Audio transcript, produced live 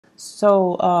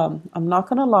So I'm not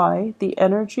gonna lie, the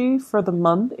energy for the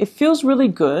month, it feels really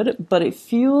good, but it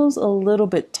feels a little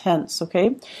bit tense,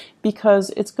 okay? Because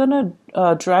it's gonna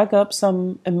drag up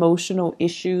some emotional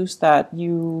issues that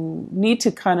you need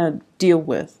to kind of deal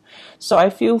with. So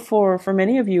I feel for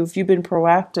many of you, if you've been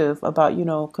proactive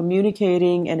about,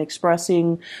 communicating and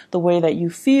expressing the way that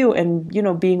you feel and,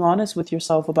 being honest with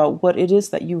yourself about what it is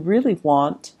that you really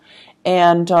want,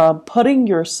 and putting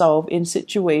yourself in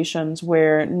situations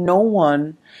where no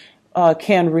one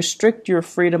can restrict your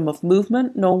freedom of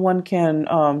movement. No one can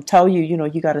tell you,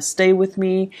 you got to stay with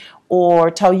me or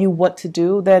tell you what to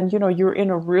do. Then, you're in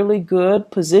a really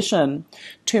good position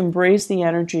to embrace the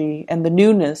energy and the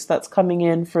newness that's coming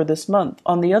in for this month.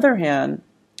 On the other hand,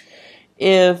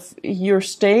 if you're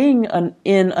staying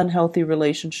in unhealthy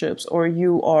relationships, or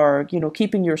you are,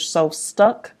 keeping yourself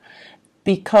stuck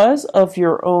because of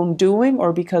your own doing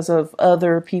or because of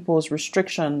other people's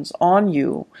restrictions on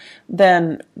you,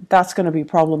 then that's going to be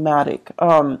problematic.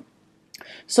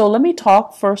 So let me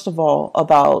talk first of all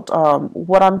about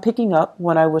what I'm picking up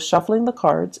when I was shuffling the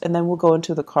cards, and then we'll go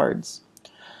into the cards.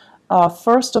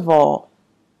 First of all,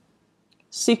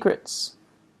 secrets.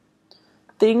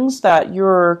 Things that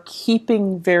you're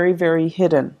keeping very, very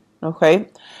hidden, okay?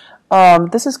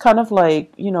 This is kind of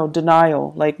like,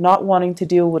 denial, like not wanting to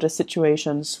deal with a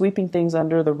situation, sweeping things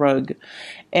under the rug.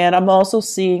 And I'm also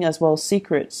seeing as well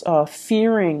secrets,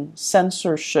 fearing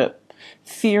censorship,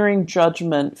 fearing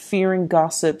judgment, fearing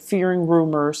gossip, fearing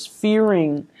rumors,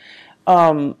 fearing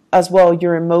as well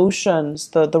your emotions,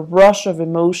 the rush of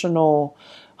emotional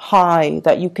high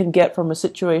that you can get from a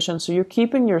situation. So you're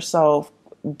keeping yourself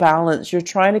balanced. You're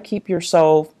trying to keep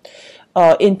yourself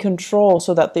in control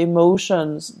so that the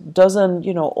emotions doesn't,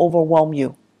 overwhelm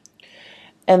you.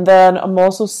 And then I'm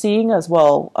also seeing as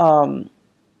well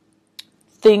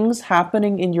things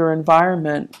happening in your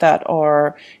environment that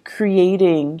are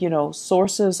creating,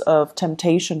 sources of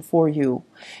temptation for you.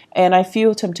 And I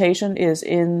feel temptation is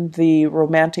in the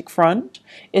romantic front.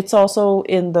 It's also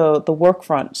in the work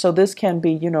front. So this can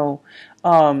be,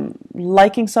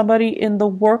 liking somebody in the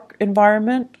work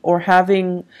environment, or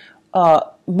having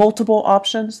multiple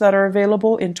options that are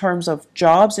available in terms of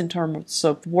jobs, in terms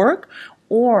of work,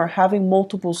 or having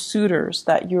multiple suitors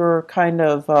that you're kind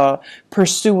of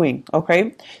pursuing,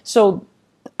 okay? So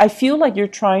I feel like you're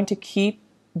trying to keep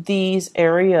these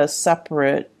areas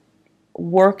separate,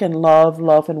 work and love,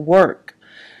 love and work.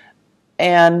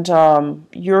 And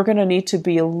you're going to need to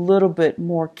be a little bit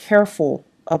more careful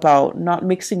about not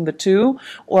mixing the two,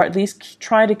 or at least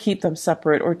try to keep them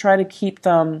separate, or try to keep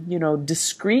them,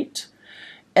 discreet.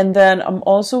 And then I'm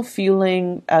also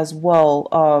feeling as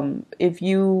well, if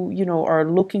you, are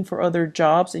looking for other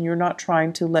jobs and you're not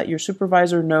trying to let your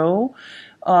supervisor know,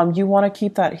 you want to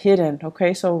keep that hidden.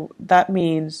 Okay. So that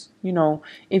means,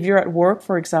 if you're at work,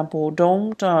 for example,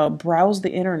 don't browse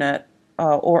the internet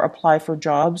or apply for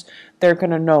jobs. They're going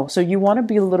to know. So you want to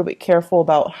be a little bit careful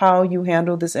about how you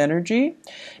handle this energy,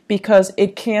 because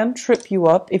it can trip you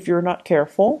up if you're not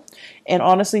careful. And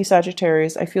honestly,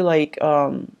 Sagittarius, I feel like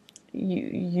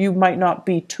you might not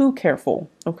be too careful,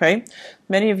 okay?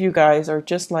 Many of you guys are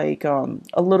just like a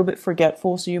little bit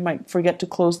forgetful, so you might forget to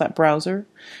close that browser.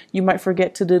 You might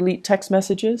forget to delete text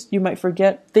messages. You might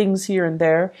forget things here and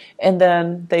there, and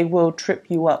then they will trip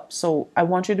you up. So I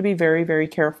want you to be very, very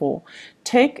careful.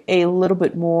 Take a little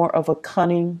bit more of a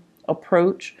cunning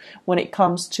approach when it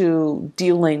comes to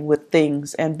dealing with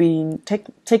things and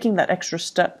taking that extra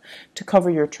step to cover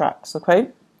your tracks, okay?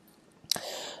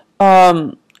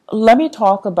 Let me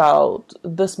talk about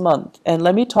this month, and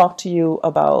let me talk to you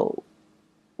about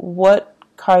what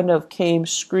kind of came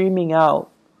screaming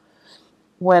out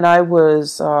when I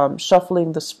was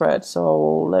shuffling the spread. So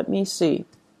let me see.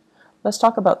 Let's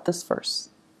talk about this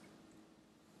first.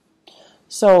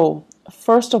 So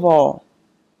first of all,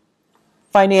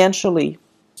 financially,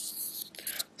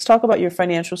 let's talk about your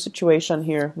financial situation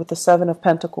here with the Seven of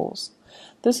Pentacles.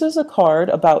 This is a card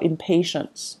about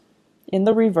impatience in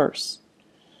the reverse.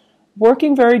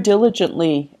 Working very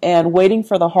diligently and waiting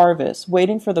for the harvest,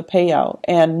 waiting for the payout,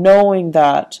 and knowing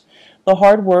that the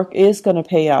hard work is going to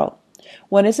pay out.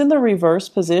 When it's in the reverse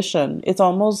position, it's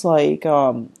almost like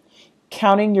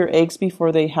counting your eggs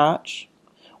before they hatch,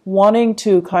 wanting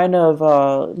to kind of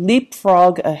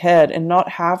leapfrog ahead and not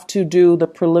have to do the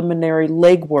preliminary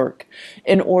legwork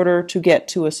in order to get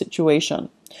to a situation.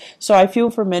 So I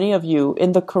feel for many of you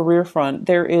in the career front,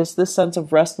 there is this sense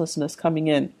of restlessness coming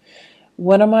in.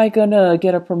 When am I gonna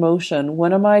get a promotion?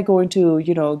 When am I going to,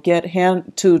 get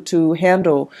to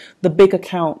handle the big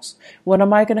accounts? When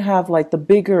am I gonna have like the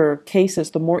bigger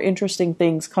cases, the more interesting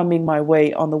things coming my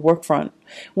way on the work front?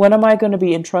 When am I gonna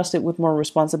be entrusted with more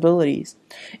responsibilities?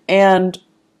 And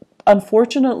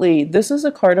unfortunately, this is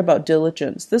a card about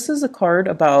diligence. This is a card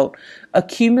about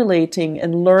accumulating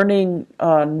and learning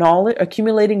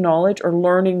accumulating knowledge or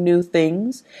learning new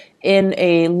things in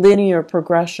a linear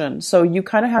progression. So you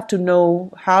kind of have to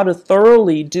know how to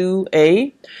thoroughly do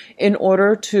A in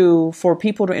order for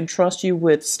people to entrust you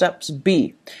with steps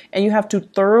B. And you have to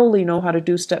thoroughly know how to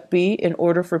do step B in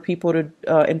order for people to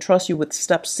entrust you with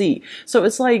step C. So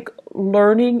it's like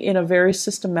learning in a very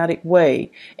systematic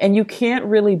way. And you can't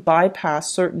really bypass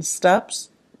certain steps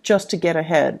just to get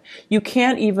ahead. You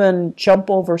can't even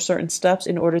jump over certain steps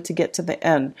in order to get to the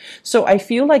end. So I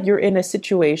feel like you're in a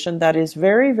situation that is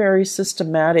very, very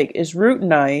systematic, is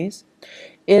routinized,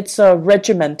 it's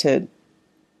regimented,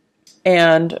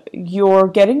 and you're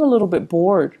getting a little bit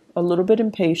bored, a little bit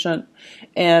impatient,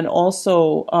 and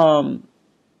also, a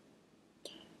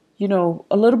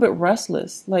little bit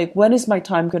restless. Like, when is my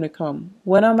time going to come?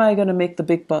 When am I going to make the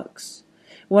big bucks?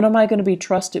 When am I going to be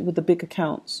trusted with the big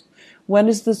accounts? When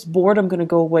is this boredom going to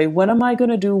go away? When am I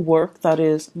going to do work that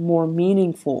is more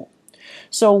meaningful?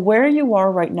 So where you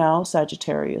are right now,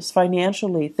 Sagittarius,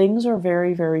 financially, things are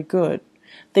very, very good.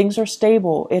 Things are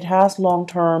stable. It has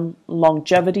long-term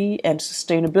longevity and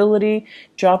sustainability,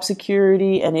 job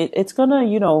security, and it's going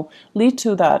to, lead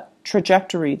to that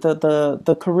trajectory,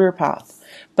 the career path.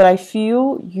 But I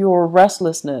feel your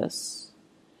restlessness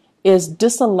is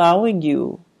disallowing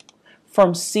you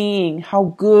from seeing how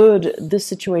good this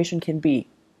situation can be.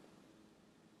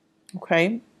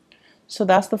 Okay? So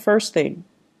that's the first thing.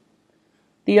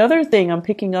 The other thing I'm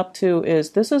picking up too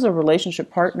is this is a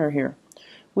relationship partner here.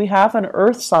 We have an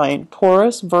earth sign,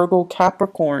 Taurus, Virgo,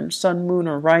 Capricorn, Sun, Moon,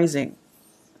 or Rising.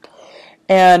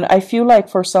 And I feel like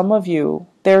for some of you,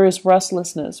 there is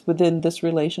restlessness within this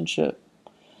relationship.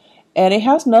 And it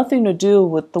has nothing to do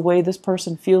with the way this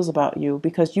person feels about you,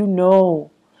 because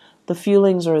the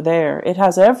feelings are there. It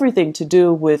has everything to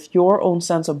do with your own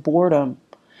sense of boredom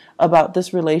about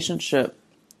this relationship.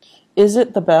 Is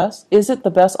it the best? Is it the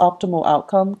best optimal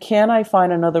outcome? Can I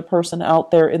find another person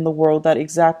out there in the world that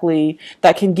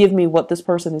can give me what this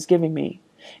person is giving me?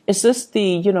 Is this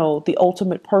the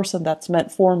ultimate person that's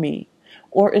meant for me?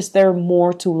 Or is there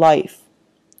more to life?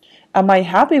 Am I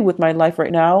happy with my life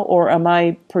right now, or am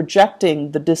I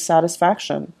projecting the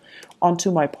dissatisfaction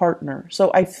onto my partner?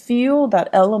 So I feel that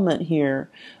element here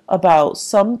about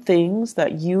some things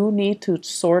that you need to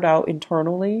sort out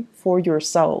internally for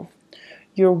yourself.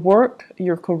 Your work,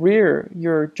 your career,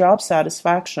 your job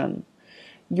satisfaction,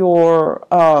 your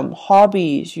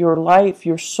hobbies, your life,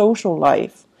 your social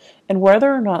life, and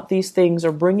whether or not these things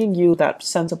are bringing you that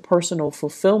sense of personal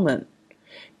fulfillment.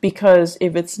 Because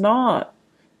if it's not,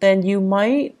 then you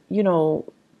might,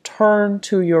 turn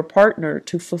to your partner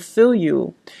to fulfill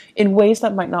you in ways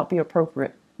that might not be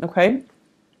appropriate. Okay?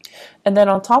 And then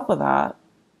on top of that,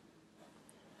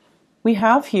 we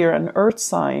have here an earth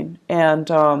sign. And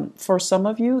for some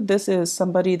of you, this is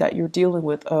somebody that you're dealing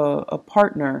with, a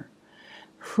partner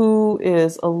who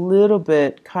is a little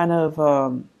bit kind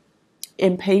of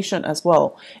impatient as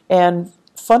well. And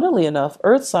funnily enough,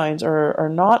 earth signs are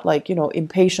not like,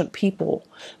 impatient people.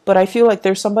 But I feel like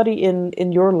there's somebody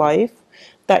in your life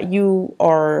that you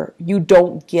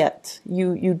don't get.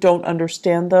 You don't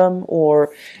understand them, or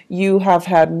you have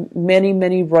had many,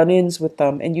 many run-ins with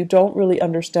them, and you don't really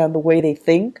understand the way they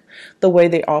think, the way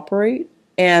they operate.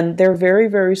 And they're very,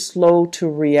 very slow to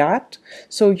react.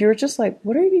 So you're just like,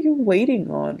 what are you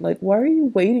waiting on? Like, why are you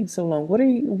waiting so long? What do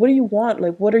you want?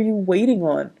 Like, what are you waiting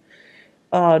on?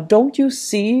 Don't you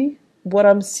see what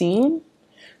I'm seeing?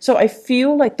 So I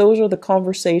feel like those are the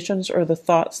conversations or the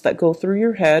thoughts that go through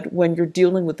your head when you're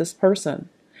dealing with this person.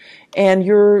 And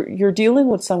you're dealing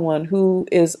with someone who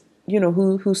is,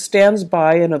 who stands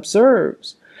by and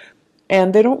observes.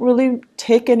 And they don't really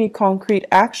take any concrete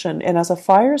action. And as a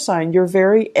fire sign, you're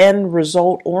very end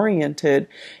result oriented,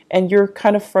 and you're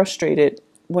kind of frustrated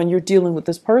when you're dealing with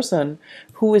this person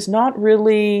who is not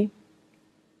really,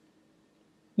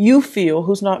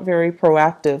 who's not very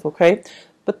proactive, okay?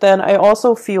 But then I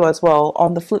also feel as well,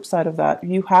 on the flip side of that,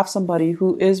 you have somebody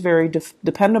who is very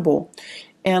dependable.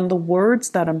 And the words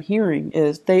that I'm hearing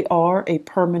is they are a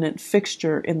permanent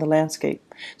fixture in the landscape.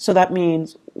 So that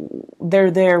means they're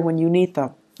there when you need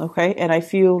them, okay? And I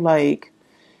feel like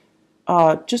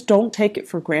just don't take it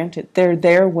for granted. They're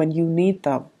there when you need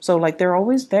them. So like they're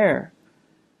always there.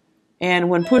 And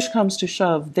when push comes to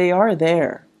shove, they are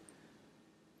there.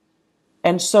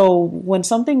 And so when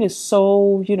something is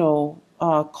so,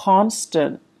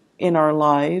 constant in our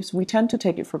lives, we tend to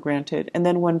take it for granted. And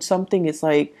then when something is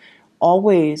like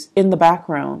always in the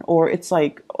background, or it's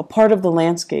like a part of the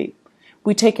landscape,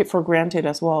 we take it for granted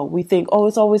as well. We think, oh,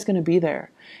 it's always going to be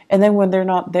there. And then when they're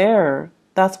not there,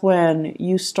 that's when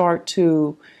you start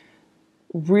to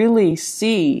really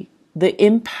see the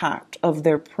impact of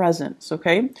their presence.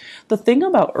 Okay, the thing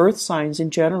about earth signs in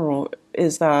general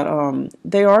is that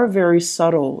they are very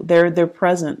subtle. Their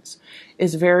presence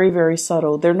is very, very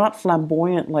subtle. They're not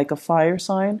flamboyant like a fire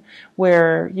sign,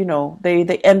 where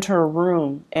they enter a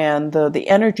room and the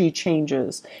energy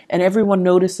changes and everyone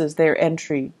notices their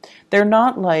entry. They're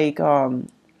not like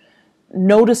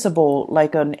noticeable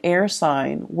like an air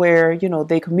sign, where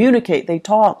they communicate, they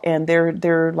talk, and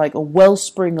they're like a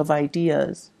wellspring of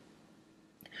ideas.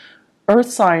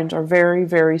 Earth signs are very,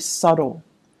 very subtle,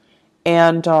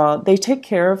 and they take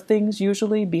care of things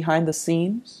usually behind the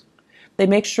scenes. They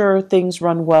make sure things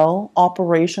run well,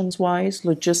 operations wise,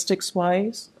 logistics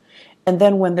wise. And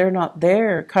then when they're not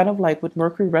there, kind of like with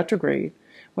Mercury retrograde,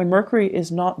 when Mercury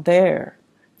is not there,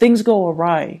 things go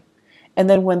awry. And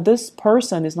then when this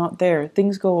person is not there,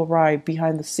 things go awry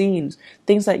behind the scenes.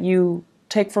 Things that you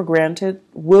take for granted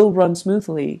will run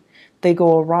smoothly. They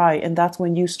go awry, and that's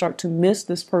when you start to miss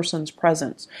this person's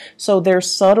presence. So their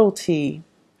subtlety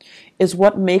is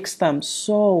what makes them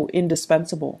so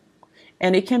indispensable.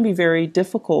 And it can be very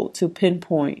difficult to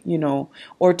pinpoint,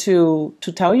 or to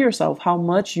tell yourself how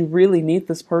much you really need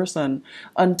this person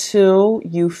until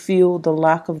you feel the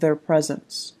lack of their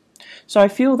presence. So I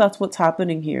feel that's what's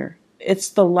happening here. It's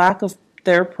the lack of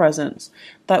their presence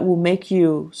that will make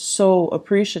you so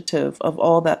appreciative of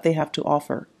all that they have to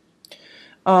offer.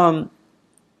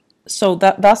 So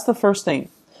that's the first thing.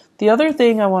 The other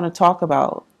thing I want to talk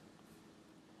about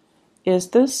is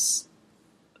this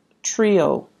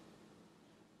trio.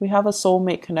 We have a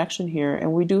soulmate connection here,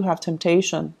 and we do have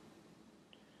temptation.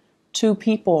 Two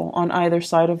people on either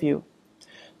side of you.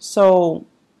 So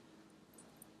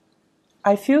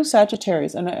I feel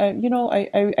Sagittarius, and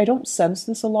I don't sense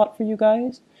this a lot for you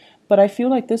guys, but I feel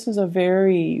like this is a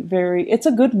very, very, it's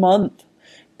a good month,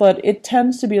 but it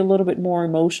tends to be a little bit more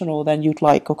emotional than you'd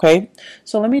like, okay?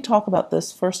 So let me talk about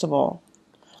this first of all.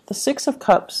 The Six of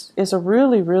Cups is a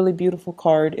really, really beautiful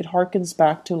card. It harkens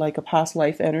back to like a past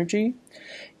life energy,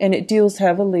 and it deals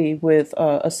heavily with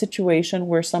a situation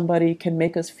where somebody can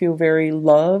make us feel very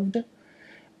loved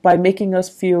by making us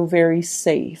feel very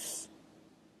safe.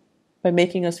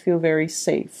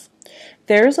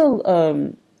 There's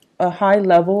a high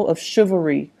level of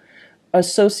chivalry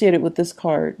associated with this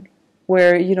card,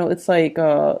 where it's like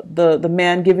the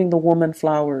man giving the woman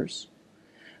flowers,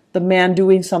 the man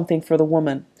doing something for the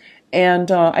woman.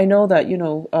 And I know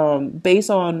that based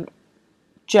on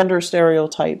gender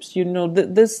stereotypes,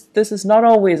 this is not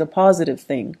always a positive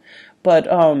thing, but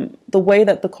the way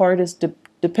that the card is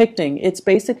depicting, it's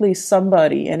basically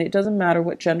somebody, and it doesn't matter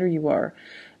what gender you are,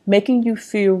 making you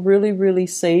feel really, really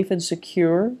safe and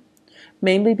secure,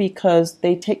 mainly because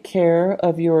they take care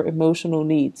of your emotional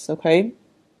needs, okay?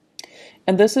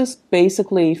 And this is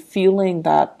basically feeling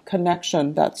that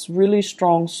connection, that's really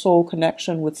strong soul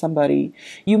connection with somebody.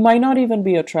 You might not even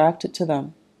be attracted to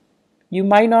them. You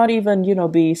might not even,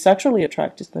 be sexually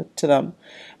attracted to them.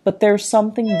 But there's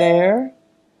something there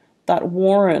that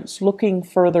warrants looking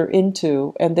further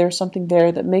into, and there's something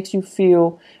there that makes you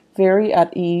feel very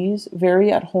at ease,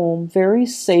 very at home, very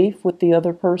safe with the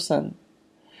other person.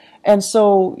 And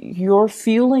so you're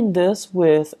feeling this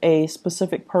with a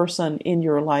specific person in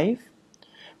your life.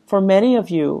 For many of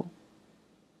you,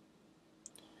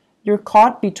 you're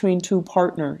caught between two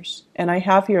partners. And I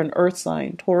have here an earth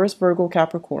sign, Taurus, Virgo,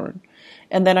 Capricorn.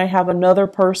 And then I have another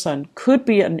person, could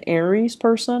be an Aries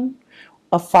person,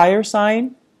 a fire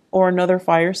sign, or another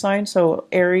fire sign. So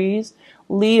Aries,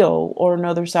 Leo, or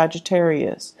another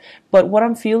Sagittarius. But what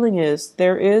I'm feeling is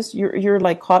you're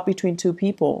like caught between two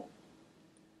people.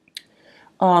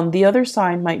 The other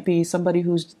sign might be somebody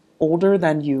who's older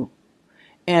than you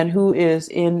and who is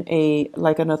in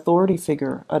an authority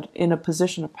figure, in a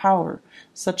position of power,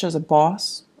 such as a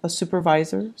boss, a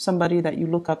supervisor, somebody that you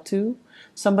look up to,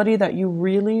 somebody that you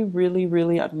really, really,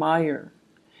 really admire.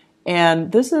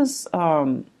 And this is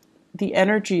the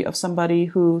energy of somebody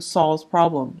who solves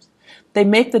problems. They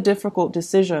make the difficult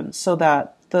decisions so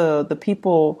that the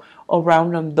people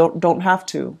around them don't have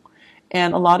to.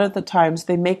 And a lot of the times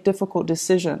they make difficult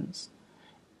decisions.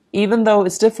 Even though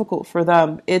it's difficult for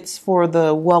them, it's for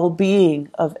the well-being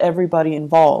of everybody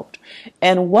involved.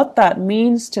 And what that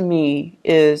means to me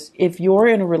is, if you're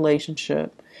in a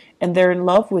relationship and they're in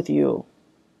love with you,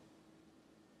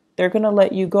 They're going to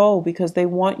let you go because they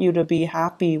want you to be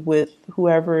happy with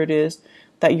whoever it is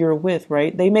that you're with,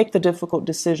 right? They make the difficult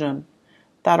decision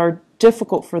that are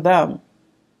difficult for them,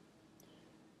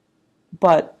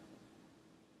 but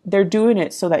they're doing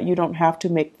it so that you don't have to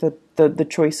make the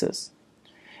choices.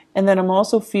 And then I'm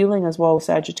also feeling as well,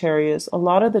 Sagittarius, a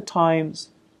lot of the times,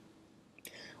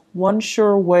 one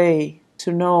sure way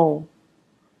to know,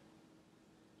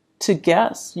 to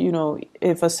guess,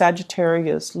 if a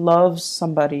Sagittarius loves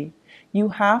somebody, you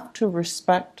have to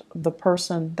respect the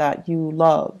person that you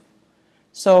love.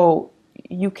 So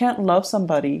you can't love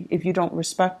somebody if you don't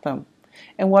respect them.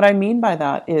 And what I mean by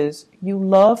that is you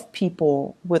love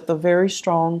people with a very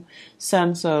strong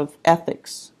sense of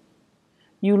ethics.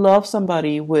 You love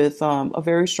somebody with a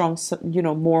very strong,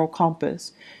 moral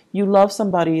compass. You love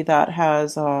somebody that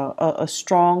has a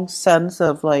strong sense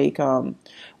of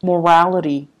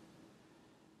morality.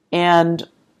 And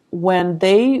when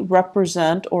they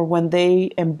represent or when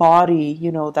they embody,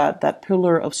 that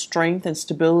pillar of strength and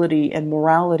stability and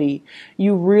morality,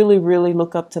 you really, really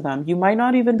look up to them. You might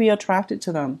not even be attracted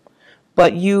to them,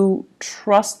 but you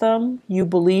trust them, you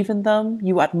believe in them,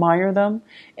 you admire them,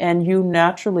 and you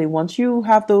naturally, once you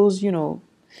have those,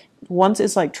 once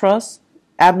it's like trust,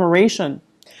 admiration,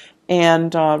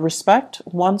 and respect,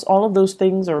 once all of those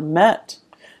things are met,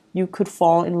 you could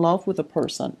fall in love with a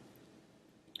person.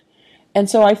 And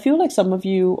so I feel like some of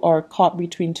you are caught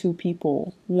between two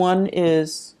people. One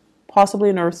is possibly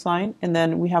an earth sign, and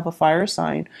then we have a fire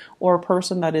sign, or a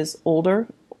person that is older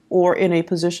or in a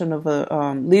position of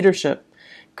leadership.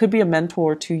 Could be a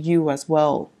mentor to you as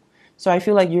well. So I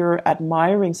feel like you're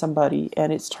admiring somebody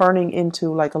and it's turning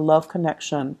into like a love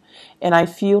connection. And I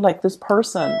feel like this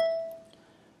person,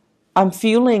 I'm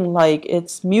feeling like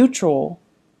it's mutual.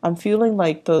 I'm feeling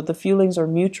like the feelings are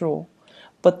mutual.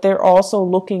 But they're also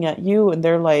looking at you and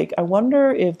they're like, I wonder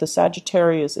if the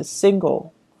Sagittarius is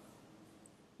single.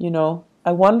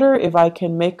 I wonder if I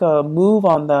can make a move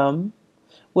on them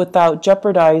without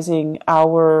jeopardizing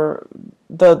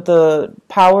the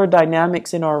power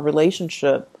dynamics in our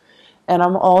relationship. And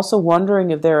I'm also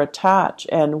wondering if they're attached,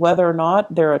 and whether or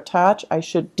not they're attached, I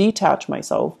should detach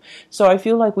myself. So I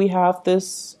feel like we have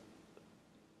this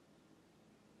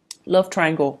love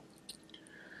triangle.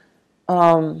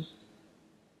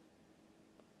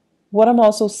 What I'm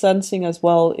also sensing as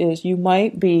well is you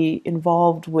might be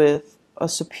involved with a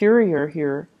superior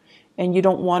here, and you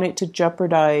don't want it to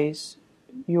jeopardize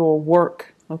your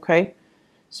work, okay?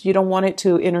 So you don't want it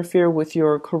to interfere with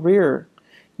your career.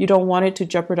 You don't want it to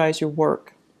jeopardize your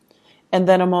work. And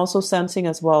then I'm also sensing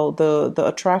as well, the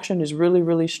attraction is really,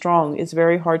 really strong. It's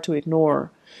very hard to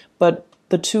ignore. But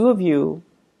the two of you,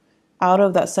 out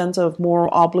of that sense of moral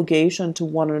obligation to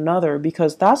one another,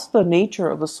 because that's the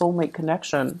nature of a soulmate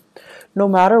connection. No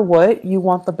matter what, you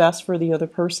want the best for the other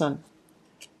person.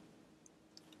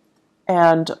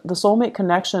 And the soulmate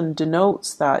connection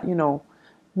denotes that,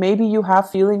 maybe you have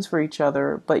feelings for each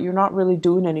other, but you're not really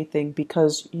doing anything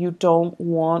because you don't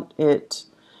want it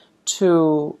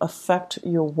to affect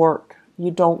your work. You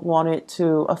don't want it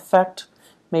to affect,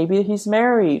 maybe he's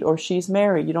married or she's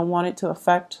married. You don't want it to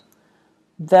affect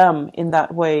them in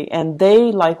that way, and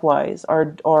they likewise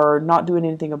are not doing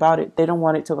anything about it. They don't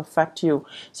want it to affect you.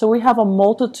 So we have a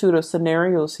multitude of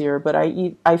scenarios here, but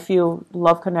I feel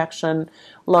love connection,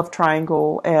 love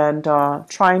triangle, and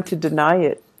trying to deny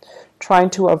it, trying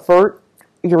to avert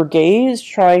your gaze,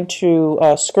 trying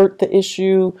to skirt the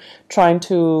issue, trying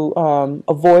to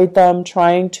avoid them,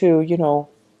 trying to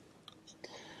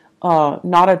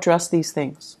not address these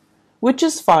things. Which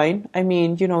is fine. I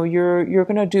mean, you're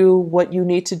going to do what you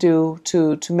need to do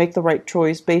to make the right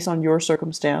choice based on your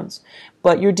circumstance.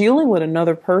 But you're dealing with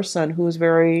another person who is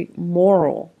very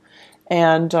moral.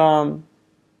 And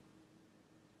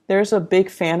there's a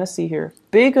big fantasy here.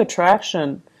 Big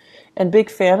attraction and big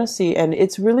fantasy. And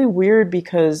it's really weird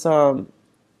because the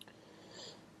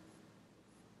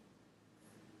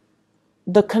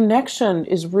connection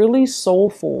is really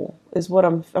soulful, is what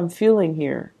I'm feeling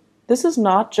here. This is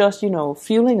not just,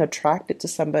 feeling attracted to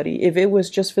somebody. If it was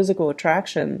just physical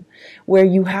attraction, where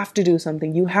you have to do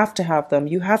something, you have to have them,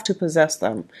 you have to possess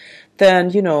them,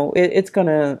 then, it's going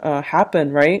to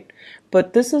happen, right?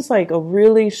 But this is like a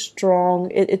really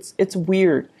strong, it's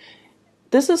weird.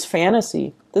 This is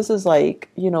fantasy. This is like,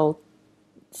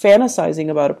 fantasizing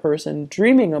about a person,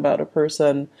 dreaming about a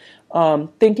person,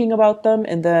 thinking about them,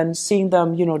 and then seeing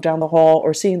them, down the hall,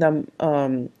 or seeing them,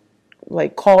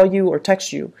 like call you or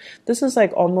text you. This is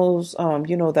like almost,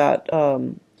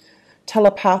 that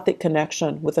telepathic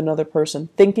connection with another person,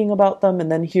 thinking about them and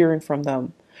then hearing from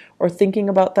them, or thinking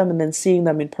about them and then seeing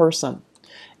them in person.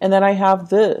 And then I have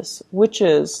this, which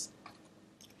is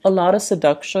a lot of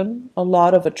seduction, a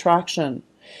lot of attraction,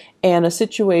 and a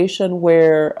situation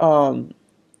where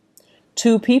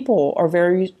two people are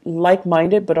very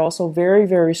like-minded, but also very,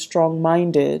 very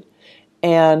strong-minded,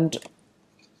 and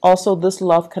also this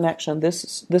love connection,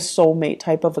 this soulmate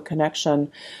type of a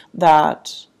connection,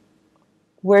 that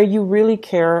where you really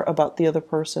care about the other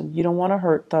person. You don't want to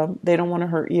hurt them. They don't want to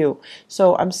hurt you.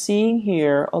 So I'm seeing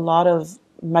here a lot of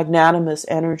magnanimous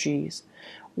energies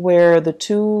where the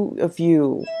two of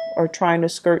you are trying to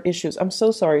skirt issues. I'm so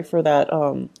sorry for that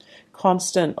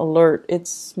constant alert.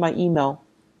 It's my email.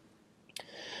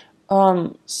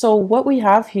 So what we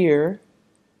have here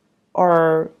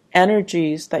are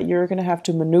energies that you're going to have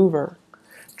to maneuver.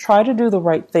 Try to do the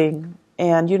right thing.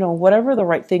 And, whatever the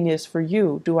right thing is for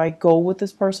you, do I go with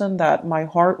this person that my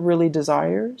heart really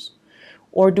desires?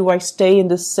 Or do I stay in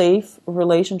this safe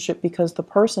relationship because the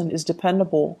person is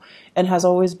dependable and has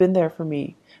always been there for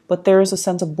me? But there is a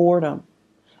sense of boredom.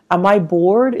 Am I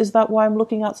bored? Is that why I'm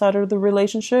looking outside of the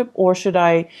relationship? Or should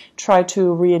I try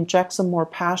to re-inject some more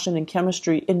passion and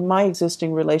chemistry in my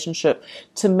existing relationship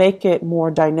to make it more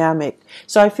dynamic?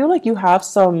 So I feel like you have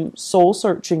some soul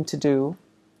searching to do.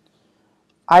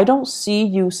 I don't see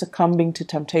you succumbing to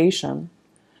temptation,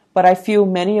 but I feel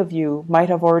many of you might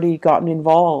have already gotten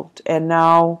involved, and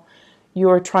now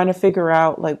you're trying to figure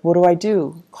out, like, what do I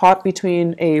do? Caught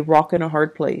between a rock and a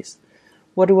hard place.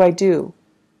 What do I do?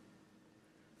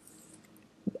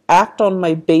 Act on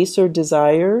my baser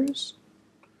desires,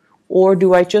 or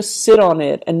do I just sit on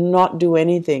it and not do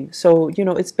anything? So,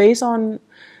 it's based on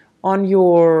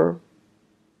the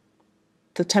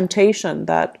temptation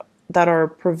that are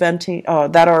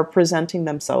presenting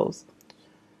themselves.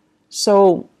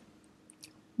 So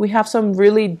we have some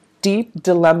really deep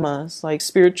dilemmas, like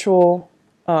spiritual,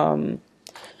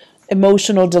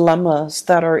 emotional dilemmas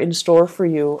that are in store for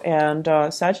you. And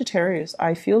Sagittarius,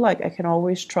 I feel like I can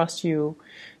always trust you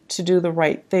to do the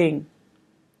right thing.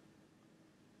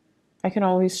 I can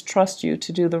always trust you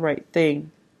to do the right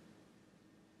thing.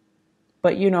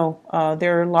 But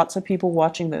there are lots of people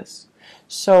watching this.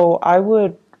 So I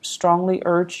would strongly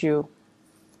urge you,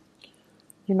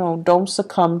 don't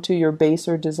succumb to your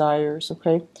baser desires,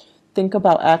 okay? Think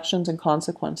about actions and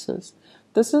consequences.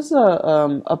 This is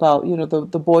about,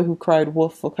 the boy who cried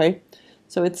wolf, okay?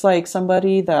 So it's like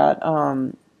somebody that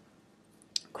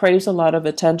craves a lot of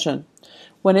attention.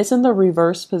 When it's in the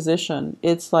reverse position,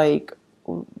 it's like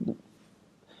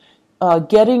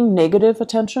getting negative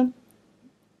attention,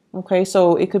 okay?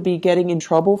 So it could be getting in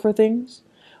trouble for things,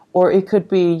 or it could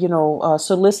be,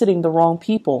 soliciting the wrong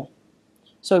people.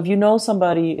 So if you know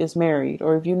somebody is married,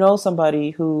 or if you know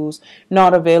somebody who's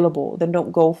not available, then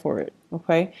don't go for it,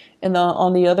 okay? And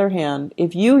on the other hand,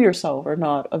 if you yourself are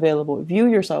not available, if you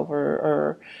yourself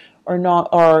are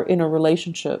in a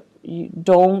relationship, you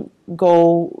don't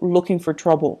go looking for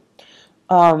trouble.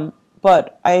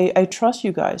 But I trust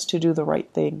you guys to do the right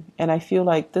thing, and I feel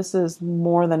like this is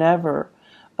more than ever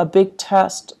a big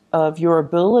test of your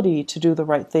ability to do the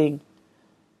right thing,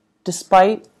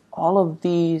 despite all of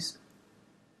these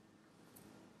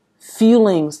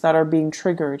feelings that are being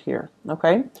triggered here,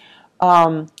 okay?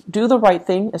 Do the right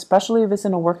thing, especially if it's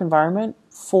in a work environment,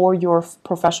 for your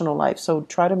professional life. So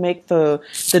try to make the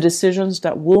decisions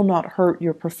that will not hurt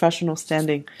your professional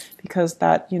standing, because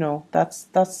that's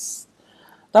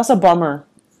a bummer,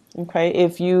 okay?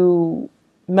 If you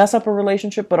mess up a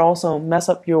relationship, but also mess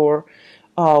up your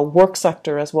work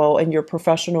sector as well, and your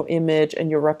professional image and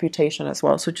your reputation as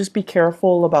well. So just be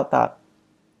careful about that.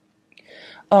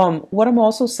 What I'm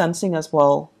also sensing as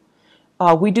well,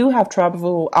 we do have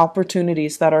travel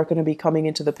opportunities that are going to be coming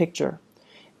into the picture.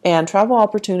 And travel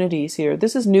opportunities here,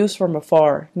 this is news from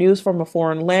afar, news from a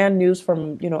foreign land, news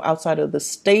from, outside of the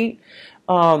state,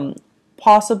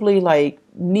 possibly like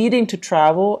needing to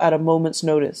travel at a moment's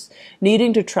notice,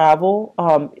 needing to travel.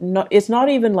 It's not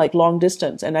even like long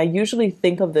distance. And I usually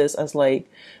think of this as like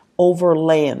over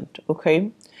land.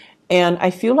 Okay. And I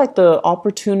feel like the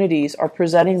opportunities are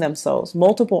presenting themselves,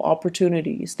 multiple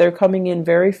opportunities. They're coming in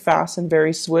very fast and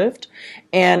very swift.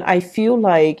 And I feel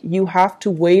like you have to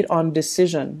wait on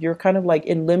decision. You're kind of like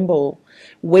in limbo,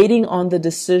 waiting on the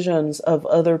decisions of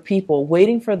other people,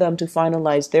 waiting for them to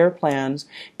finalize their plans,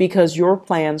 because your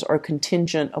plans are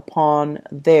contingent upon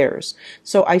theirs.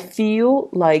 So I feel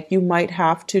like you might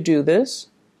have to do this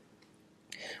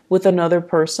with another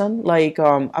person. Like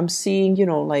I'm seeing,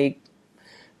 like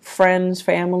friends,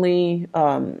 family,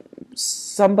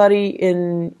 somebody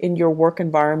in your work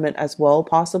environment as well,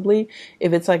 possibly.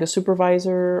 If it's like a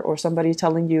supervisor or somebody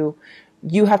telling you,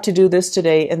 you have to do this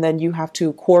today, and then you have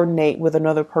to coordinate with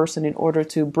another person in order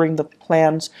to bring the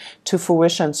plans to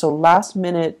fruition. So last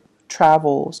minute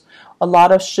travels a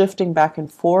lot of shifting back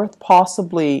and forth,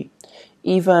 possibly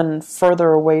even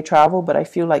further away travel, but I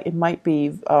feel like it might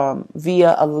be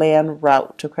via a land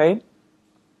route, okay?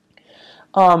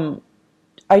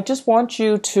 I just want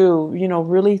you to,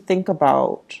 really think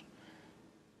about.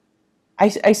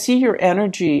 I see your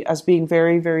energy as being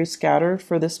very, very scattered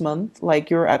for this month. Like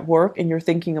you're at work and you're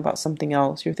thinking about something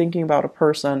else. You're thinking about a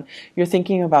person. You're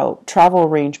thinking about travel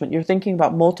arrangement. You're thinking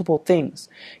about multiple things.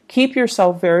 Keep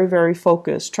yourself very, very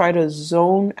focused. Try to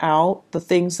zone out the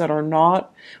things that are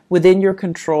not within your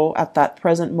control at that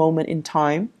present moment in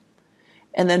time.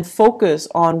 And then focus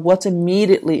on what's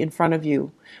immediately in front of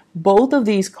you. Both of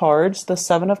these cards, the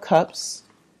Seven of Cups,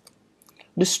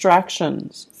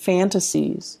 distractions,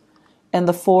 fantasies, and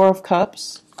the Four of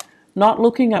Cups, not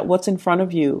looking at what's in front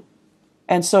of you.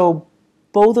 And so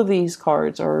both of these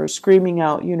cards are screaming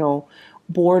out,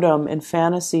 boredom and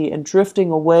fantasy and drifting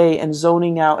away and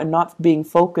zoning out and not being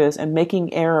focused and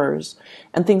making errors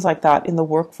and things like that in the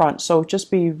work front. So just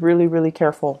be really, really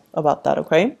careful about that,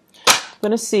 okay? I'm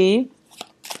going to see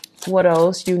what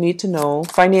else you need to know.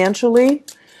 Financially,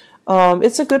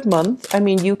 it's a good month. I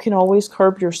mean, you can always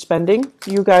curb your spending.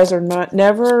 You guys are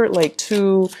never like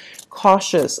too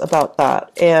cautious about that.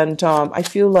 And I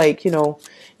feel like,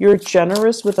 you're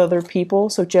generous with other people,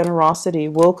 so generosity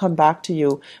will come back to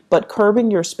you. But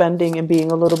curbing your spending and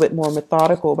being a little bit more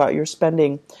methodical about your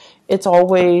spending, it's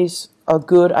always a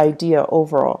good idea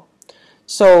overall.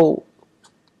 So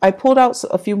I pulled out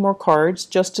a few more cards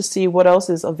just to see what else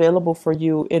is available for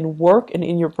you in work and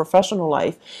in your professional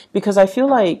life, because I feel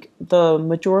like the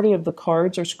majority of the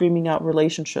cards are screaming out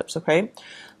relationships, okay?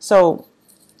 So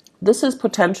this is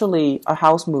potentially a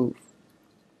house move.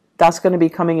 That's going to be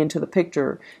coming into the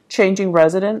picture. Changing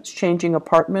residence, changing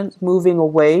apartments, moving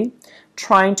away,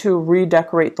 trying to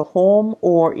redecorate the home,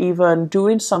 or even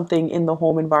doing something in the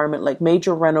home environment like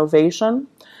major renovation.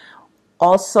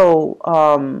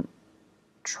 Also,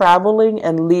 traveling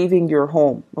and leaving your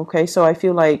home. Okay, so I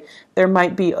feel like there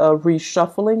might be a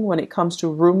reshuffling when it comes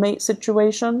to roommate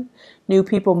situation, new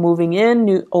people moving in,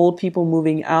 new old people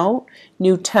moving out,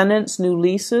 new tenants, new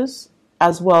leases,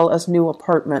 as well as new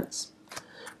apartments.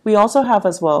 We also have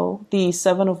as well the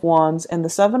Seven of Wands, and the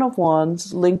Seven of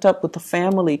Wands linked up with the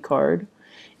family card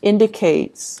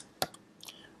indicates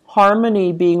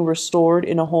harmony being restored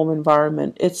in a home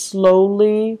environment. It's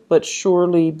slowly but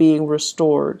surely being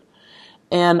restored.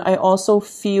 And I also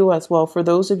feel as well, for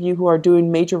those of you who are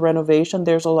doing major renovation,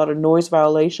 there's a lot of noise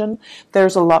violation.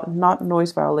 There's a lot, not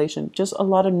noise violation, just a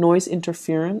lot of noise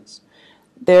interference.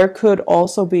 There could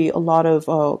also be a lot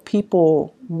of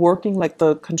people working, like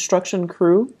the construction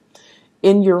crew,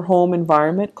 in your home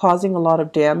environment, causing a lot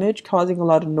of damage, causing a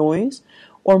lot of noise,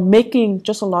 or making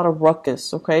just a lot of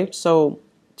ruckus, okay? So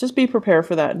just be prepared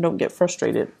for that and don't get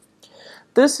frustrated.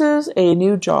 This is a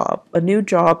new job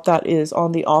that is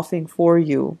on the offing for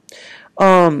you.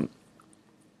 When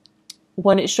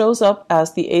it shows up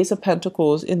as the Ace of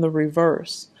Pentacles in the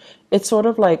reverse, it's sort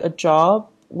of like a job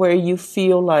where you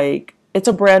feel like it's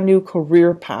a brand new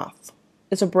career path.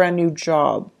 It's a brand new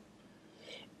job.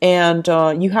 And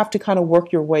you have to kind of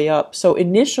work your way up. So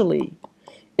initially,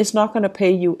 it's not going to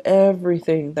pay you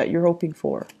everything that you're hoping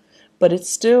for. But it's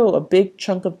still a big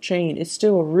chunk of change. It's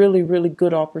still a really, really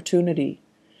good opportunity.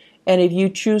 And if you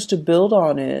choose to build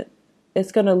on it,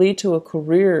 it's going to lead to a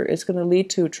career. It's going to lead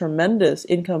to tremendous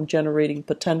income generating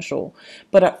potential.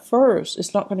 But at first,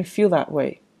 it's not going to feel that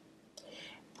way.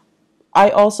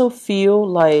 I also feel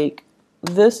like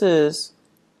this is,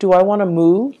 do I want to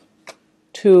move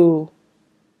to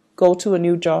go to a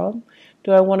new job?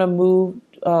 Do I want to move,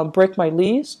 break my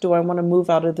lease? Do I want to move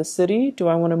out of the city? Do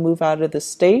I want to move out of the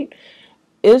state?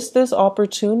 Is this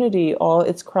opportunity all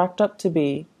it's cracked up to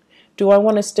be? Do I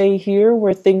want to stay here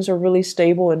where things are really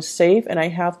stable and safe and I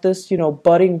have this,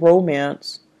 budding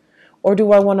romance? Or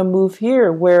do I want to move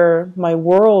here where my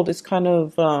world is kind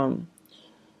of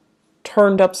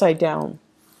turned upside down?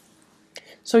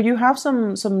 So you have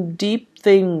some deep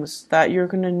things that you're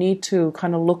going to need to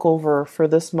kind of look over for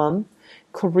this month.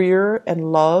 Career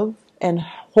and love and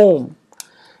home.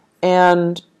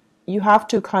 And you have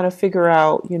to kind of figure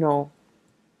out,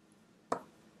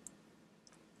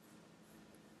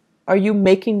 are you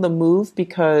making the move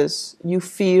because you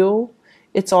feel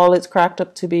it's all it's cracked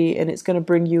up to be and it's going to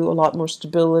bring you a lot more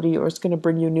stability, or it's going to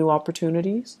bring you new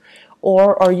opportunities?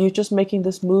 Or are you just making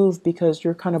this move because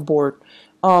you're kind of bored?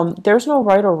 There's no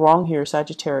right or wrong here,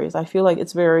 Sagittarius. I feel like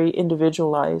it's very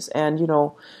individualized, and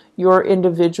your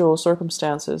individual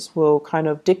circumstances will kind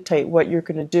of dictate what you're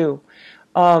going to do.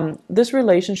 This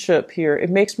relationship here, it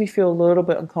makes me feel a little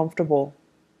bit uncomfortable.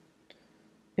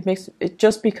 It makes it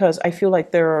just because I feel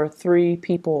like there are three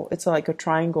people. It's like a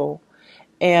triangle.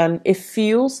 And it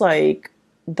feels like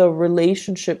the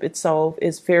relationship itself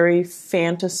is very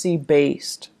fantasy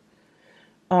based.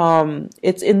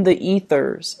 It's in the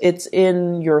ethers, it's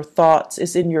in your thoughts,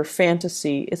 it's in your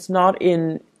fantasy, it's not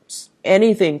in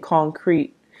anything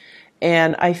concrete.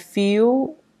 And I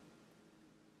feel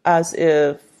as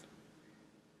if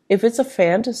it's a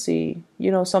fantasy,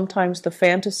 sometimes the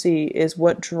fantasy is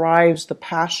what drives the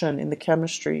passion in the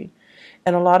chemistry.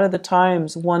 And a lot of the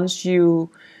times, once you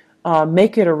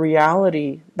make it a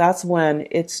reality, that's when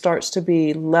it starts to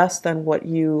be less than what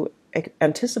you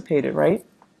anticipated, right?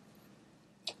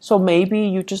 So maybe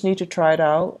you just need to try it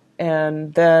out,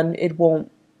 and then it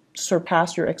won't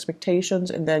surpass your expectations,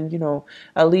 and then,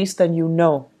 at least then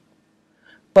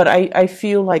But I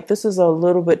feel like this is a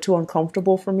little bit too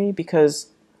uncomfortable for me, because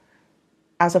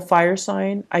as a fire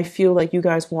sign, I feel like you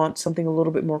guys want something a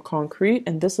little bit more concrete,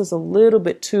 and this is a little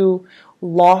bit too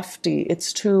lofty.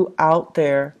 It's too out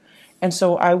there. And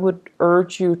so I would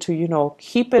urge you to,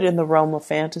 keep it in the realm of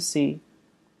fantasy,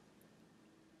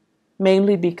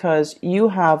 mainly because you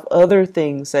have other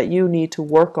things that you need to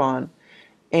work on.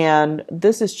 And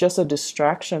this is just a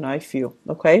distraction, I feel,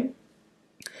 okay?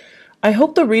 I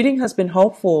hope the reading has been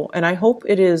helpful, and I hope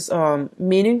it is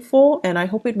meaningful, and I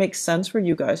hope it makes sense for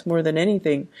you guys more than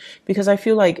anything, because I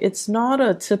feel like it's not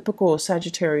a typical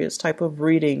Sagittarius type of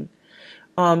reading.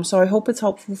 So I hope it's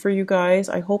helpful for you guys.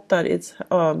 I hope that it's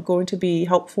going to be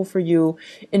helpful for you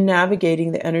in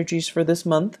navigating the energies for this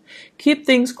month. Keep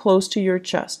things close to your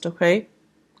chest, okay?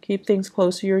 Keep things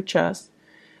close to your chest.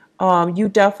 You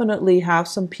definitely have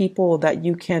some people that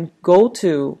you can go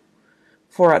to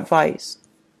for advice.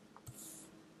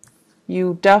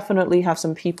 You definitely have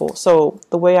some people. So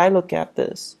the way I look at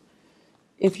this,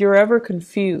 if you're ever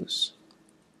confused,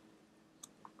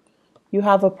 you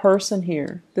have a person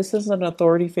here. This is an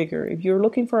authority figure. If you're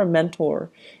looking for a mentor,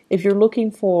 if you're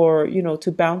looking for,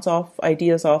 to bounce off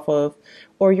ideas off of,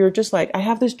 or you're just like, I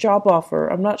have this job offer,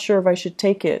 I'm not sure if I should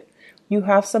take it, you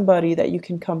have somebody that you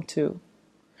can come to.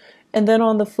 And then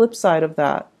on the flip side of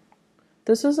that,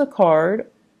 this is a card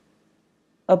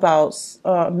about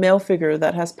a male figure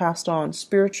that has passed on,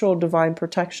 spiritual divine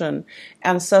protection,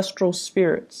 ancestral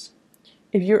spirits.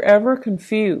 If you're ever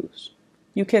confused,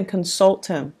 you can consult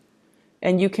him.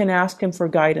 And you can ask him for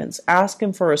guidance. Ask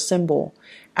him for a symbol.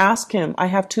 Ask him, I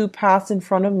have two paths in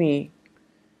front of me.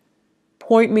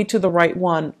 Point me to the right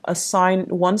one. Assign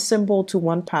one symbol to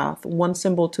one path, one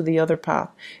symbol to the other path,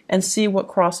 and see what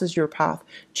crosses your path.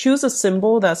 Choose a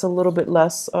symbol that's a little bit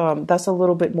less, that's a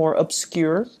little bit more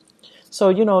obscure.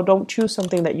 So, don't choose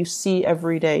something that you see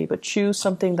every day, but choose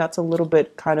something that's a little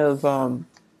bit kind of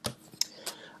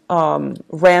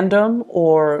random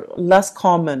or less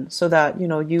common, so that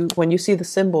you when you see the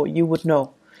symbol you would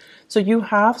know. So you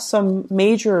have some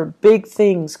major big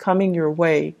things coming your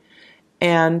way,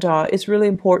 and it's really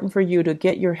important for you to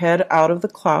get your head out of the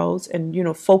clouds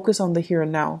and focus on the here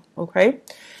and now. Okay,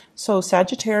 so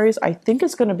Sagittarius, I think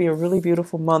it's going to be a really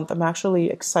beautiful month. I'm actually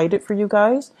excited for you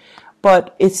guys,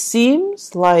 but it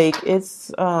seems like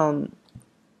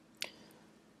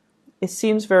it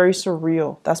seems very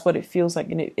surreal. That's what it feels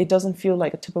like. And it doesn't feel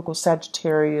like a typical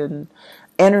Sagittarian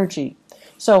energy.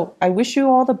 So I wish you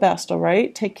all the best, all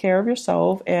right? Take care of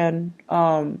yourself, and,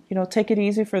 take it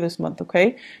easy for this month,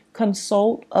 okay?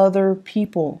 Consult other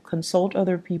people. Consult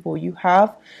other people. You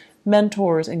have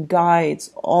mentors and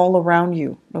guides all around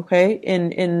you, okay?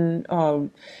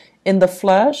 In the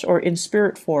flesh or in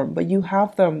spirit form, but you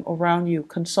have them around you.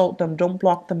 Consult them. Don't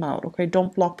block them out, okay?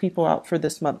 Don't block people out for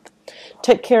this month.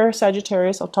 Take care,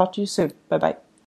 Sagittarius. I'll talk to you soon. Bye-bye.